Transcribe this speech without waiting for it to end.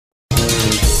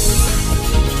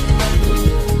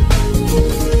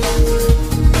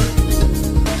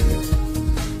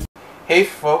Hey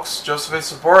folks,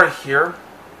 Sobora here,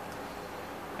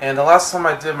 and the last time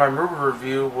I did my movie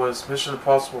review was Mission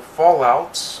Impossible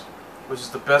Fallout, which is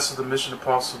the best of the Mission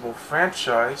Impossible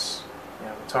franchise,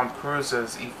 with Tom Cruise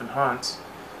as Ethan Hunt.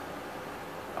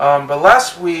 But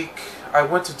last week I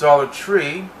went to Dollar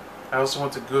Tree. I also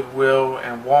went to Goodwill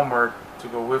and Walmart to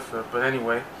go with it, but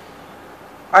anyway,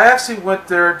 I actually went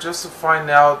there just to find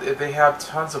out if they have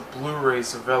tons of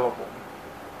Blu-rays available.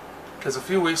 Because a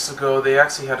few weeks ago they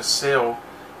actually had a sale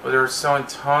where they were selling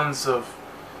tons of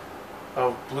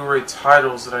Blu-ray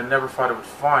titles that I never thought I would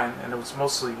find, and it was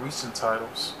mostly recent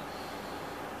titles.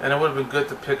 And it would have been good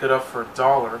to pick it up for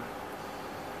 $1.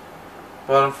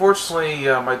 But unfortunately,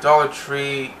 my Dollar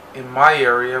Tree in my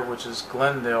area, which is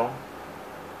Glendale,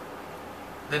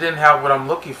 they didn't have what I'm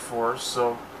looking for,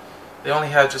 so they only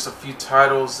had just a few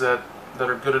titles that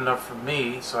are good enough for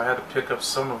me, so I had to pick up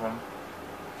some of them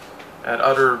at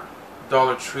other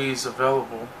Dollar Trees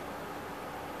available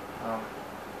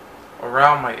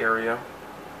around my area.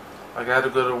 Like I had to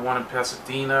go to one in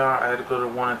Pasadena, I had to go to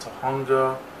one in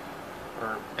Tahunga,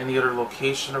 or any other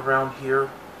location around here,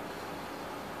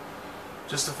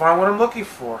 just to find what I'm looking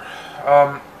for.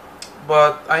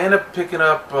 But I ended up picking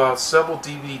up several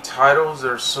DVD titles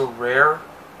that are so rare,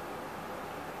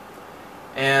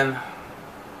 and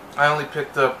I only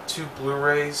picked up 2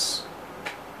 Blu-rays,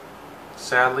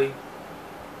 sadly.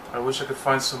 I wish I could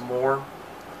find some more.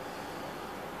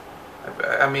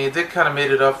 I mean, it did kind of made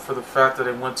it up for the fact that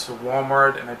I went to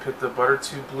Walmart and I picked up other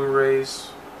 2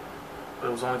 Blu-rays, but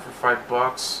it was only for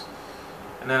 $5.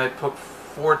 And then I picked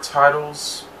 4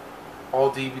 titles, all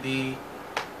DVD,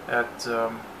 at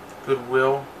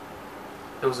Goodwill.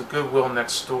 There was a Goodwill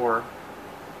next door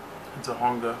in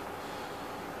Tahunga,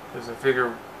 because I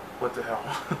figured, what the hell.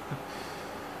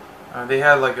 They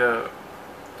had like a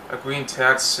green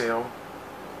tag sale.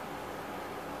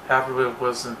 Half of it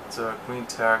wasn't green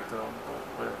tag though, but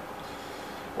whatever.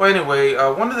 Well, anyway,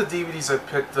 one of the DVDs I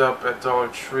picked up at Dollar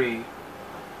Tree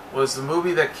was the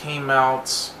movie that came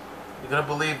out, you're going to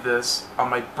believe this, on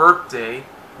my birthday,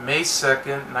 May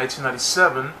 2nd,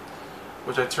 1997,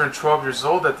 which I turned 12 years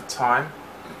old at the time.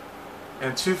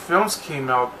 And 2 films came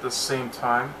out at the same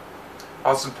time.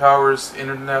 Austin Powers'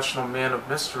 International Man of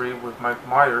Mystery with Mike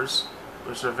Myers,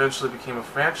 which eventually became a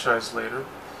franchise later.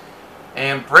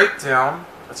 And Breakdown,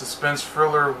 a suspense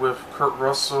thriller with Kurt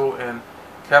Russell and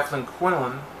Kathleen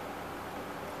Quinn.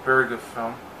 Very good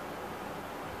film.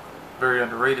 Very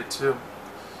underrated too.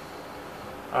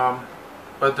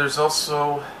 But there's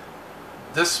also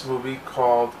this movie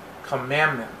called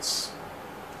Commandments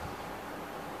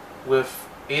with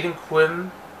Aiden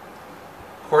Quinn,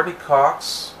 Courtney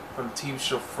Cox from the TV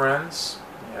show Friends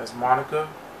as Monica.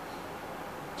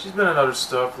 She's been in other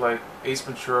stuff like Ace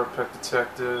Ventura, Pet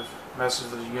Detective,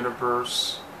 Masters of the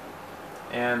Universe,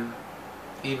 and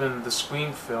even the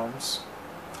Scream films.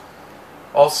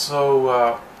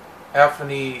 Also,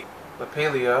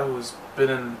 LaPaglia, who's been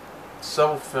in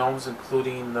several films,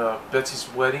 including Betsy's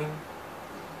Wedding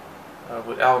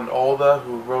with Alan Alda,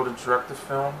 who wrote and directed the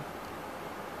film.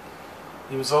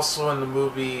 He was also in the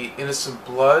movie Innocent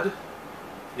Blood.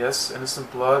 Yes, Innocent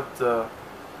Blood, the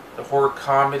horror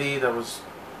comedy that was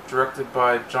directed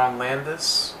by John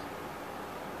Landis.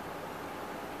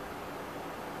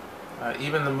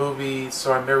 Even the movie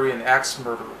So I Marry an Axe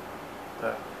Murderer,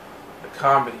 the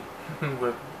comedy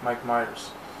with Mike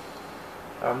Myers.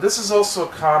 This is also a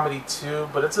comedy too,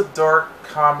 but it's a dark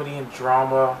comedy and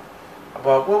drama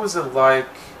about what was it like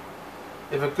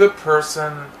if a good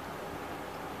person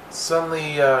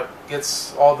suddenly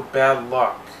gets all the bad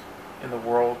luck in the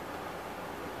world,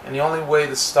 and the only way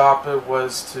to stop it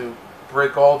was to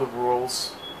break all the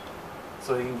rules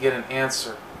so he can get an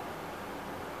answer.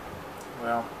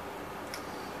 Well,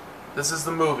 this is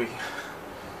the movie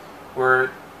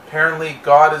where apparently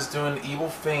God is doing evil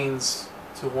things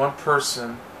to one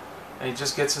person, and he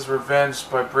just gets his revenge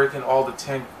by breaking all the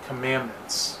 10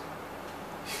 commandments.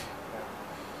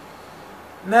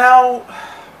 Now,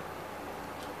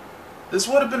 this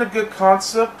would have been a good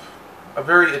concept, a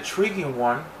very intriguing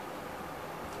one,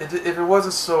 if it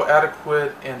wasn't so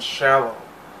adequate and shallow,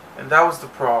 and that was the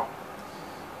problem.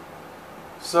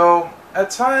 So, at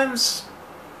times,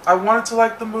 I wanted to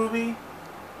like the movie.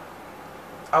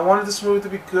 I wanted this movie to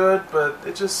be good, but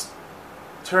it just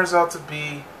turns out to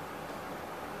be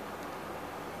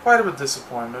quite of a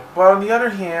disappointment. But on the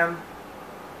other hand,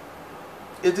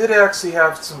 it did actually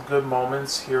have some good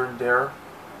moments here and there,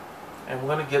 and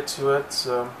we're going to get to it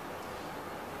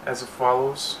as it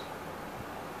follows.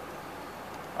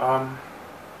 And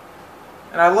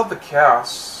I love the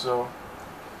cast, so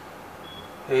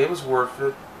hey, it was worth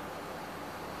it.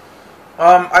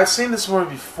 I've seen this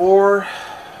movie before,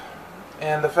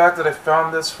 and the fact that I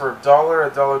found this for $1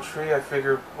 at Dollar Tree, I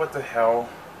figured, what the hell?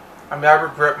 I mean, I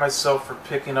regret myself for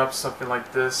picking up something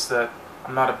like this that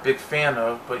I'm not a big fan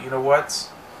of, but you know what?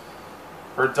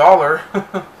 For $1,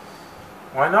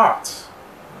 why not?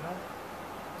 You know?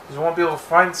 Because you won't be able to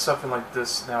find something like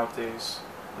this nowadays,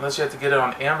 unless you have to get it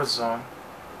on Amazon.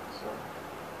 So,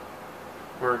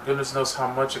 where goodness knows how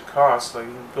much it costs. Like,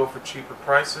 you can go for cheaper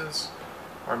prices,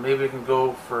 or maybe you can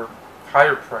go for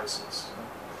higher prices.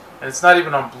 And it's not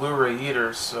even on Blu-ray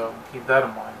either, so keep that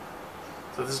in mind.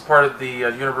 So this is part of the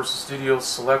Universal Studios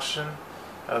selection.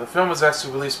 The film was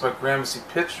actually released by Gramercy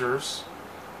Pictures,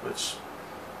 which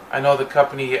I know the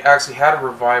company actually had a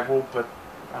revival, but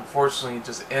unfortunately it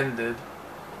just ended,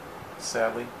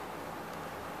 sadly.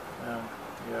 Yeah,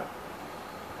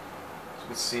 as you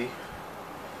can see.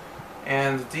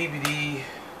 And the DVD...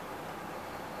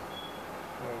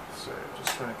 Oh, sorry, I'm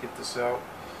just trying to get this out.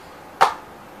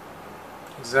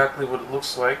 Exactly what it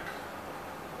looks like.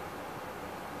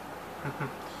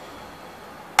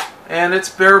 And it's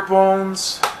bare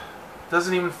bones.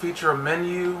 Doesn't even feature a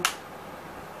menu.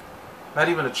 Not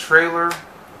even a trailer.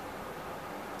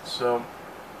 So,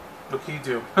 what can you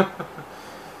do?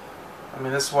 I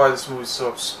mean, that's why this movie's so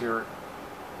obscure.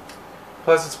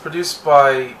 Plus, it's produced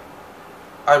by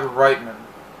Ivan Reitman.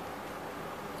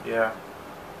 Yeah.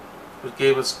 Who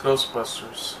gave us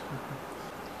Ghostbusters.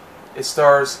 It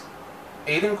stars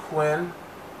Aiden Quinn,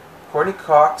 Courtney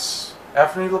Cox,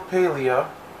 Anthony LaPaglia,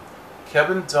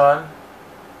 Kevin Dunn,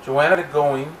 Joanna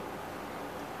Going,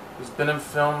 who's been in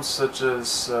films such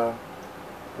as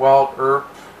Wild Earp,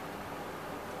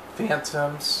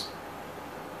 Phantoms,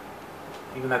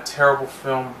 even that terrible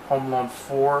film Home Alone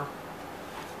 4.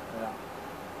 Yeah.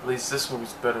 At least this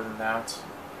movie's better than that.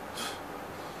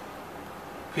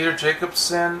 Peter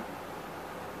Jacobson,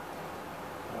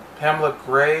 Pamela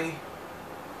Gray,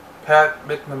 Pat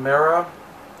McNamara,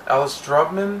 Alice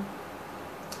Drummond,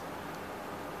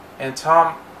 and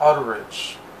Tom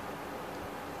Alderidge.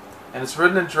 And it's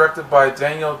written and directed by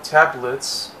Daniel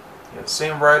Taplitz, the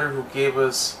same writer who gave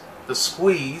us The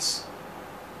Squeeze,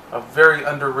 a very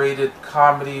underrated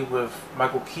comedy with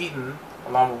Michael Keaton,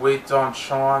 along with Wade Don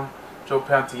Shawn, Joe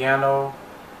Pantoliano,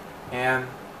 and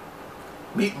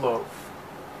Meatloaf.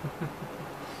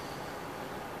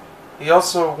 He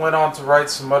also went on to write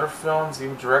some other films,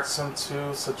 even direct some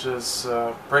too, such as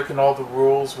Breaking All the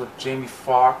Rules with Jamie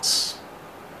Foxx.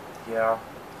 Yeah.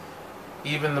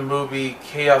 Even the movie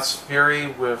Chaos Fury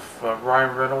with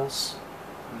Ryan Reynolds.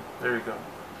 There you go.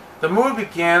 The movie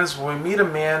begins when we meet a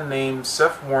man named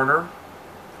Seth Warner,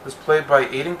 who's played by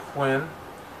Aiden Quinn,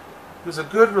 who's a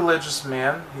good religious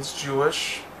man. He's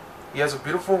Jewish. He has a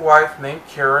beautiful wife named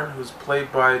Karen, who's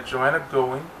played by Joanna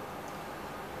Going,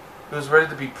 who's ready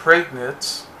to be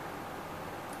pregnant.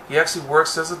 He actually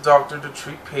works as a doctor to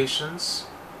treat patients,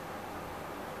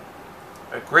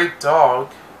 a great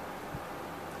dog,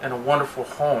 and a wonderful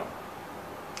home.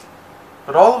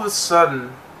 But all of a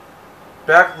sudden,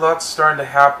 bad luck's starting to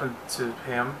happen to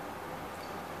him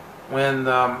when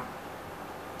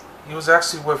he was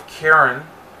actually with Karen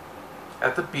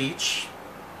at the beach.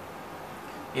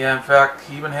 Yeah, in fact,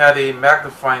 he even had a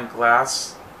magnifying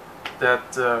glass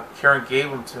that Karen gave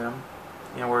him to him,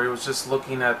 you know, where he was just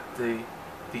looking at the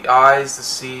eyes to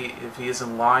see if he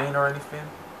isn't lying or anything.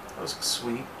 That was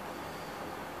sweet.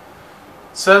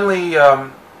 Suddenly,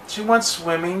 she went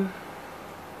swimming,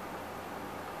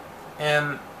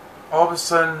 and all of a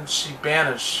sudden she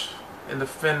vanished in the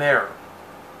thin air.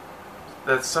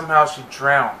 That somehow she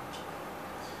drowned.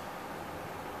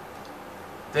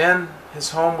 Then his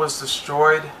home was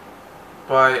destroyed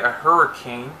by a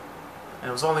hurricane. And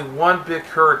it was only one big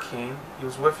hurricane. He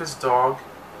was with his dog.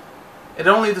 It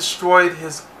only destroyed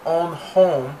his own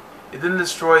home. It didn't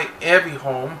destroy every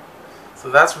home. So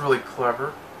that's really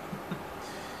clever.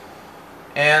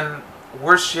 And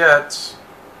worse yet,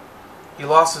 he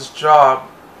lost his job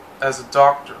as a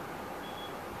doctor.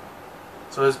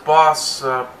 So his boss,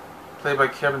 played by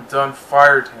Kevin Dunn,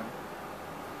 fired him.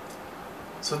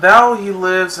 So now he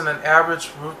lives in an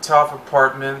average rooftop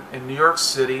apartment in New York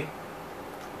City,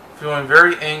 feeling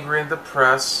very angry and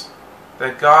depressed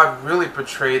that God really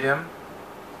betrayed him,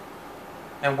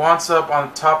 and winds up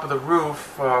on top of the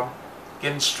roof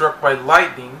getting struck by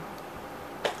lightning.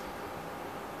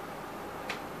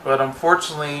 But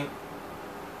unfortunately,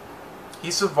 he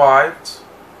survived.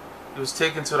 He was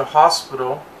taken to the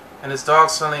hospital, and his dog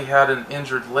suddenly had an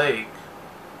injured leg.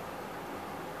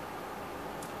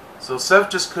 So Seth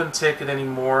just couldn't take it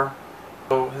anymore.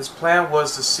 So his plan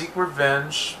was to seek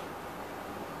revenge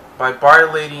by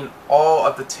violating all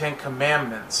of the 10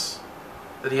 Commandments.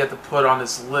 that he had to put on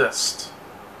his list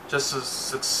just to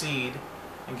succeed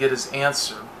and get his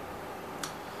answer.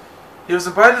 He was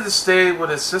invited to stay with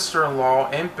his sister-in-law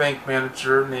and bank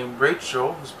manager named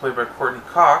Rachel, who's played by Courtney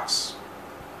Cox,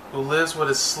 who lives with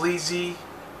a sleazy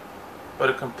but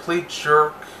a complete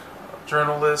jerk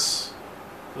journalist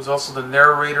who's also the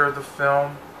narrator of the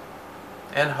film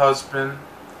and husband,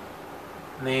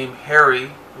 named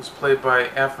Harry, who's played by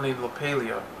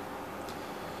LaPaglia.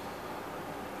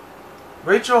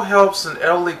 Rachel helps an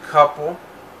elderly couple,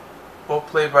 both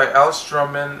played by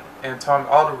Drummond and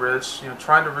Alderidge,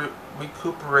 trying to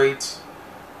recuperate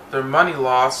their money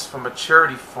loss from a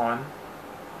charity fund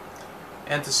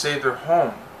and to save their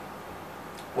home,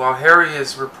 while Harry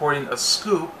is reporting a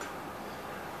scoop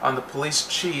on the police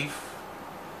chief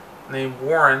named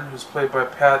Warren, who's played by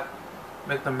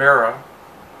McNamara.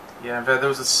 Yeah, in fact, there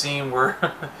was a scene where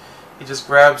he just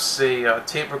grabs a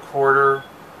tape recorder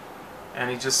and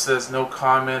he just says no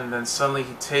comment, and then suddenly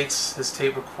he takes his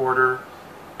tape recorder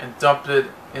and dumped it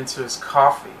into his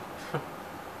coffee.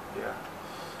 Yeah.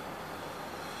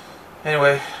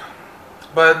 Anyway,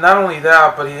 but not only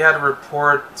that, but he had a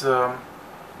report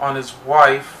on his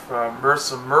wife,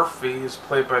 Marissa Murphy, who's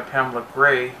played by Pamela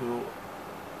Gray, who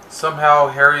somehow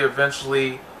Harry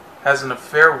eventually has an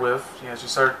affair with.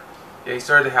 He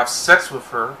started to have sex with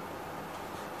her,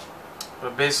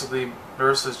 but basically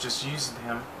Marissa's just using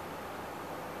him.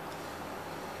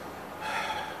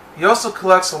 He also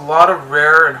collects a lot of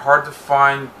rare and hard to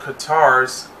find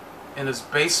guitars in his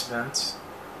basement.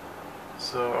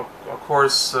 So of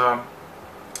course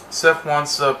Seth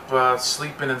winds up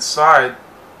sleeping inside,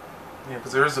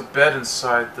 because there is a bed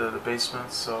inside the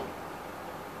basement. So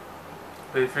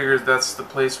but he figures that's the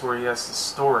place where he has to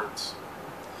store it.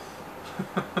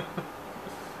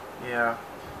 Yeah.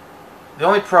 The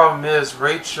only problem is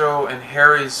Rachel and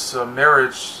Harry's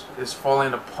marriage is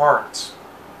falling apart.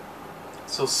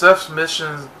 So Seth's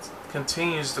mission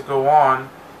continues to go on,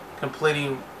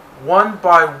 completing one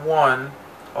by one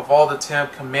of all the 10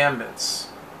 commandments,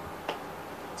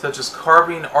 such as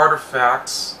carving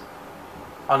artifacts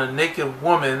on a naked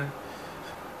woman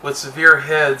with severe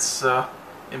heads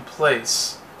in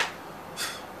place.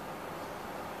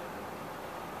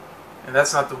 And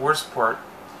that's not the worst part.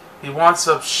 He winds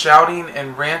up shouting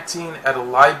and ranting at a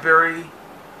library.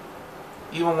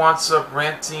 Even winds up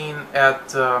ranting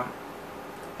at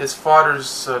his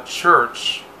father's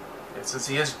church. And since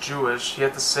he is Jewish, he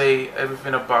had to say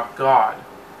everything about God.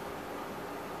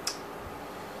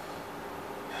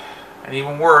 And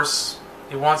even worse,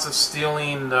 he winds up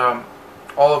stealing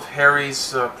all of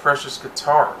Harry's precious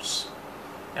guitars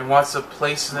and winds up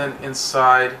placing it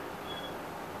inside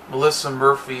Melissa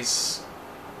Murphy's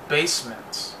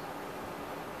basement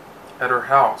at her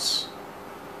house.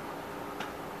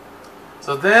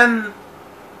 So then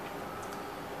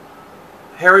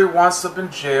Harry winds up in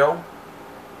jail,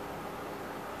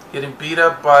 getting beat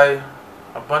up by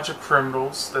a bunch of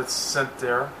criminals that's sent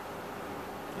there.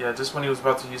 Yeah, just when he was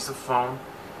about to use the phone.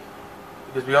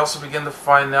 Because we also begin to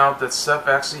find out that Seth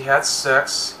actually had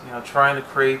sex, trying to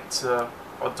create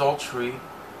adultery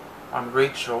on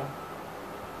Rachel.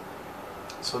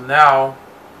 So now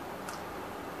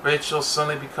Rachel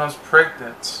suddenly becomes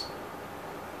pregnant.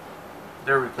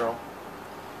 There we go.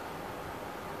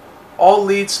 All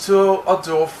leads to a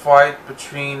duel fight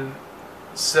between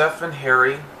Seth and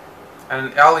Harry at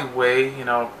an alleyway,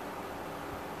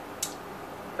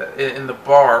 in the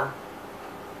bar.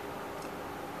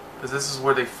 Because this is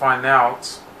where they find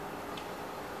out.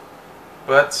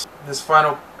 But his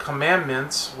final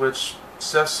commandment, which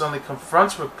Seth suddenly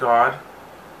confronts with God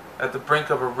at the brink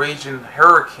of a raging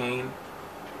hurricane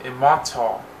in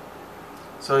Montauk.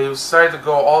 So he decided to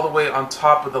go all the way on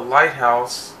top of the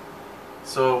lighthouse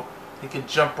so he can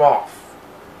jump off.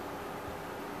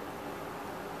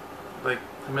 Like,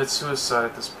 commit suicide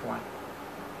at this point.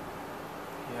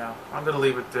 Yeah, I'm going to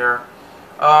leave it there.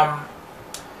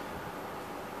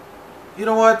 You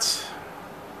know what?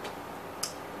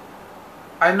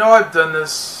 I know I've done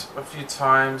this a few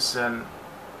times, and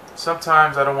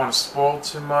sometimes I don't want to spoil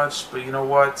too much, but you know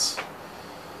what?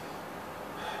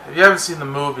 If you haven't seen the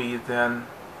movie, then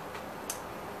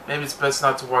maybe it's best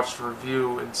not to watch the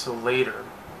review until later.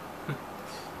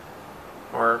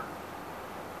 Or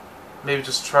maybe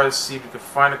just try to see if you can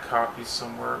find a copy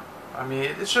somewhere. I mean,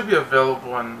 it should be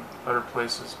available in other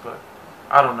places, but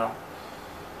I don't know.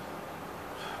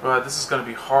 But this is going to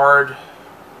be hard,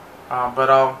 but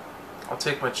I'll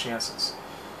take my chances.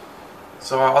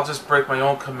 So I'll just break my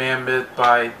own commandment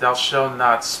by "Thou shalt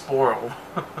not spoil."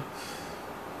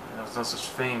 There's no such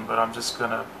thing, but I'm just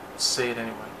going to say it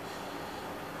anyway.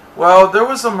 Well, there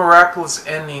was a miraculous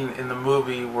ending in the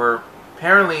movie where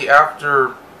apparently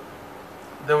after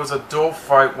there was a duel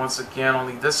fight once again,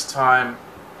 only this time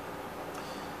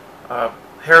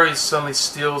Harry suddenly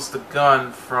steals the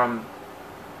gun from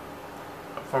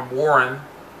Warren,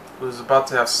 who was about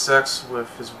to have sex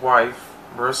with his wife,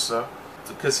 Marissa,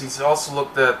 because he's also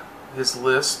looked at his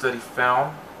list that he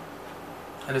found,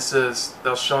 and it says,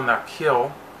 "Thou shalt not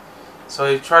kill." So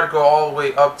he tried to go all the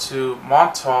way up to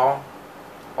Montauk,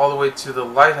 all the way to the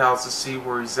lighthouse to see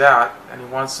where he's at, and he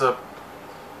winds up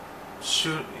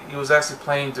he was actually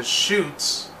planning to shoot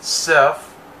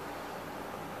Seth.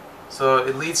 So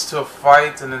it leads to a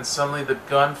fight, and then suddenly the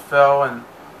gun fell, and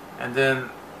then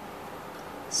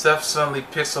Seth suddenly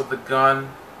picks up the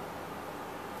gun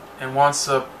and winds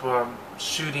up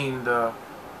shooting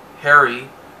Harry,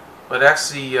 but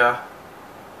actually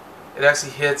it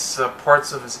actually hits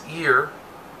parts of his ear,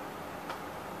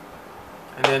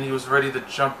 and then he was ready to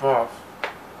jump off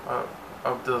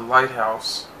of the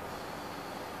lighthouse.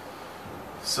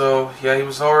 So yeah, he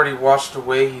was already washed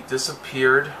away. He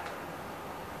disappeared.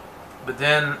 But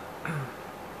then,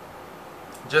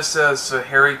 just as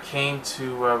Harry came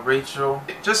to Rachel,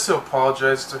 just to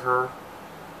apologize to her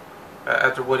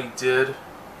after what he did,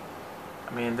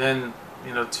 I mean, then,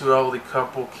 you know, two elderly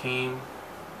couple came,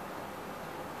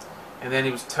 and then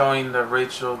he was telling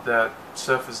Rachel that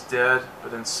Seth is dead, but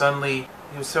then suddenly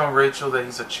he was telling Rachel that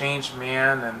he's a changed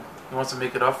man and he wants to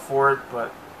make it up for it,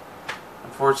 but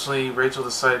unfortunately Rachel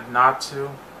decided not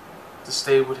to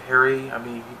stay with Harry. I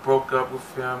mean, he broke up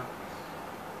with him.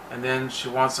 And then she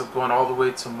winds up going all the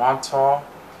way to Montauk,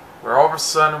 where all of a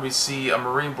sudden we see a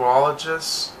marine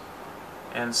biologist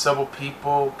and several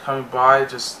people coming by.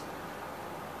 Just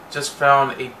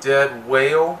found a dead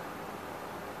whale.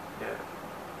 Yeah.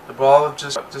 The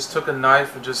biologist just took a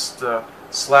knife and just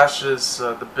slashes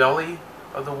the belly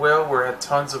of the whale, where it had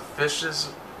tons of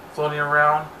fishes floating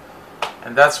around.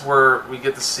 And that's where we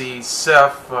get to see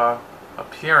Seth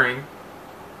appearing.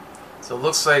 So it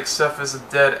looks like Seth isn't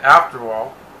dead after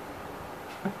all.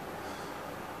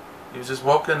 He was just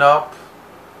woken up.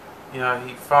 You know,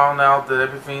 he found out that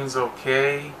everything's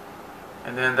okay.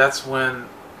 And then that's when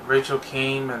Rachel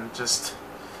came and just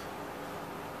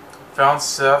found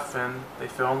Seth, and they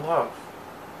fell in love.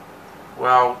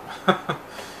 Well,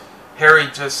 Harry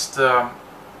just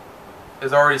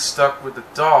is already stuck with the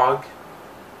dog,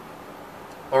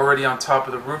 already on top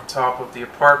of the rooftop of the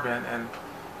apartment, and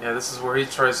yeah, this is where he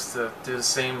tries to do the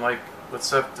same like what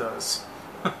Seth does.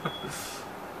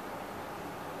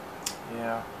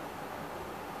 Yeah.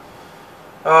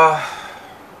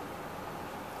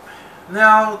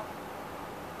 Now,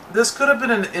 this could have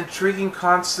been an intriguing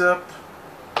concept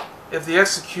if the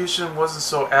execution wasn't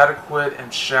so adequate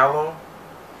and shallow.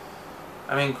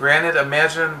 I mean, granted,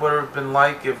 imagine what it would have been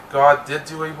like if God did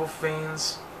do evil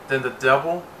things, then the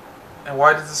devil. And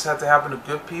why did this have to happen to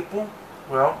good people?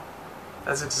 Well,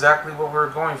 that's exactly what we were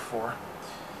going for.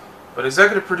 But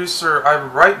executive producer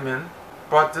Ivan Reitman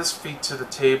brought this feat to the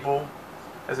table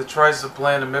as it tries to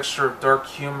blend a mixture of dark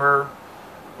humor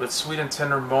with sweet and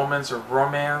tender moments of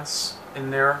romance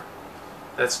in there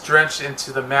that's drenched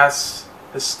into the mass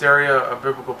hysteria of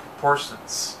biblical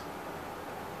proportions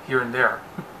here and there.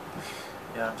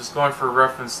 Yeah, I'm just going for a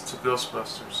reference to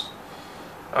Ghostbusters.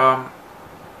 But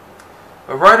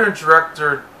writer and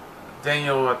director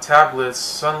Daniel Taplitz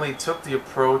suddenly took the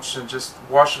approach and just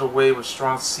washed it away with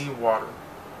strong seawater.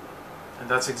 And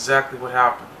that's exactly what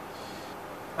happened.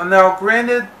 Now,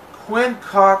 granted, Quinn,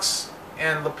 Cox,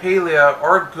 and LaPaglia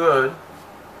are good,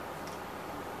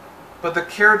 but the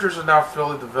characters are not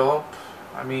fully developed.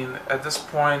 I mean, at this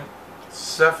point,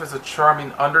 Seth is a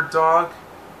charming underdog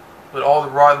with all the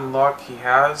rotten luck he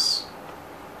has,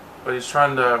 but he's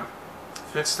trying to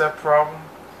fix that problem.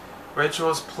 Rachel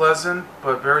is pleasant,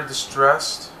 but very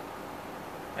distressed,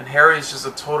 and Harry is just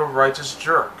a total righteous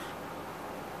jerk.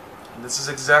 And this is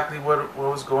exactly what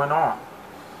was going on.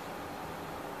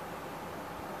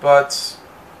 But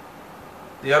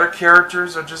the other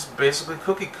characters are just basically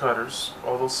cookie cutters,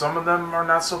 although some of them are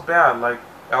not so bad, like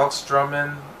Alex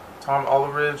Drummond, Tom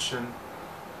Alderidge,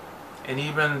 and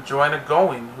even Joanna,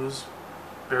 who's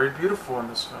very beautiful in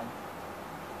this film,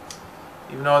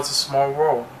 even though it's a small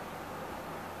role.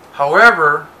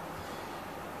 However,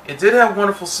 it did have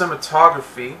wonderful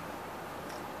cinematography,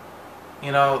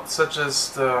 you know, such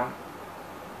as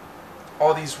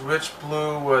all these rich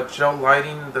blue gel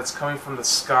lighting that's coming from the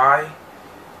sky,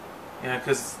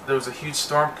 because there was a huge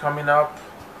storm coming up.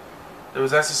 There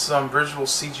was actually some visual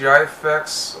CGI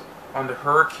effects on the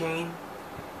hurricane,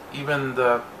 even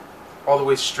all the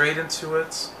way straight into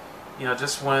it. You know,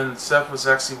 just when Seth was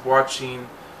actually watching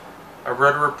a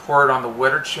weather report on the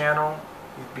Weather Channel,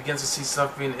 he begins to see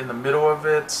something in the middle of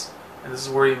it, and this is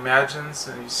where he imagines,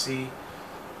 and you see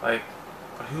like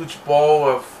a huge ball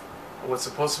of what's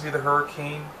supposed to be the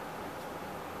hurricane.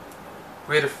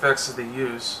 Great effects that they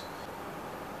use.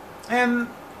 And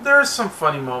there are some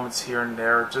funny moments here and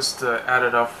there just to add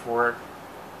it up for it.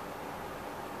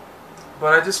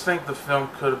 But I just think the film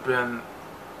could have been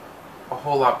a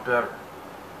whole lot better.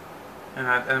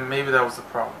 And maybe that was the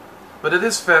problem. But it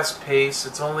is fast paced.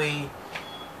 It's only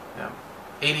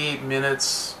 88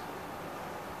 minutes,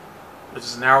 which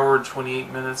is an hour and 28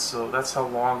 minutes, so that's how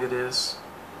long it is.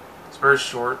 It's very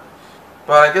short.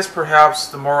 But I guess perhaps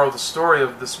the moral of the story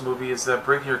of this movie is that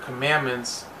breaking your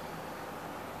commandments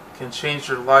can change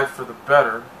your life for the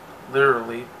better,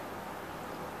 literally.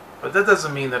 But that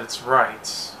doesn't mean that it's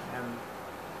right, and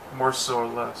more so or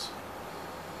less.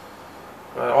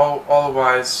 But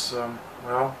otherwise,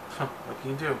 well, what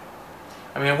can you do?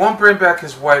 I mean, it won't bring back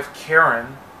his wife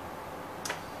Karen,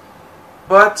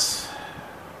 but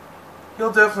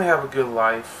he'll definitely have a good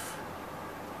life.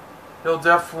 He'll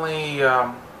definitely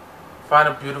find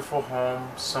a beautiful home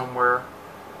somewhere.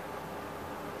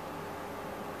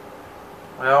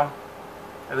 Well,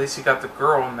 at least he got the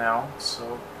girl now,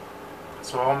 so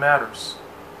that's all that matters.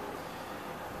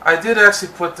 I did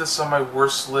actually put this on my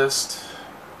worst list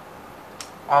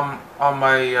on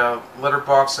my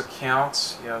Letterboxd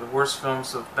account. Yeah, the worst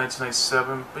films of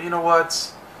 1997. But you know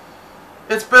what?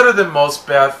 It's better than most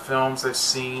bad films I've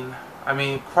seen. I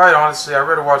mean, quite honestly, I'd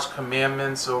rather watch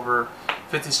Commandments over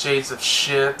 50 Shades of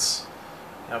Shit,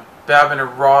 Batman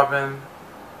and Robin,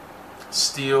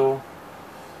 Steel,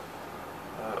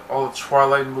 all the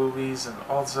Twilight movies, and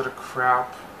all this other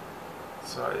crap.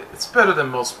 So it's better than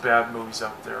most bad movies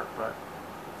out there, but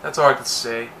that's all I could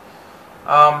say.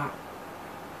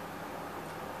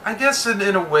 I guess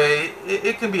in a way,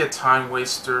 it can be a time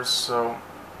waster, so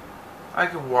I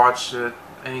can watch it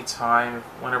anytime,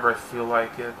 whenever I feel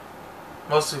like it.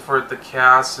 Mostly for the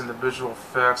cast and the visual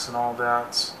effects and all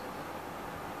that.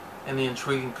 And the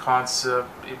intriguing concept,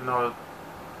 even though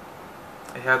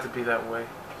it had to be that way.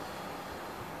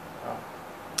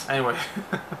 Anyway.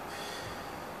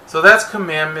 So that's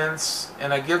Commandments,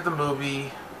 and I give the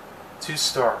movie 2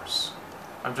 stars.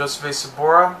 I'm Joseph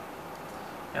Sobora,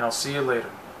 and I'll see you later.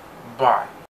 Bye.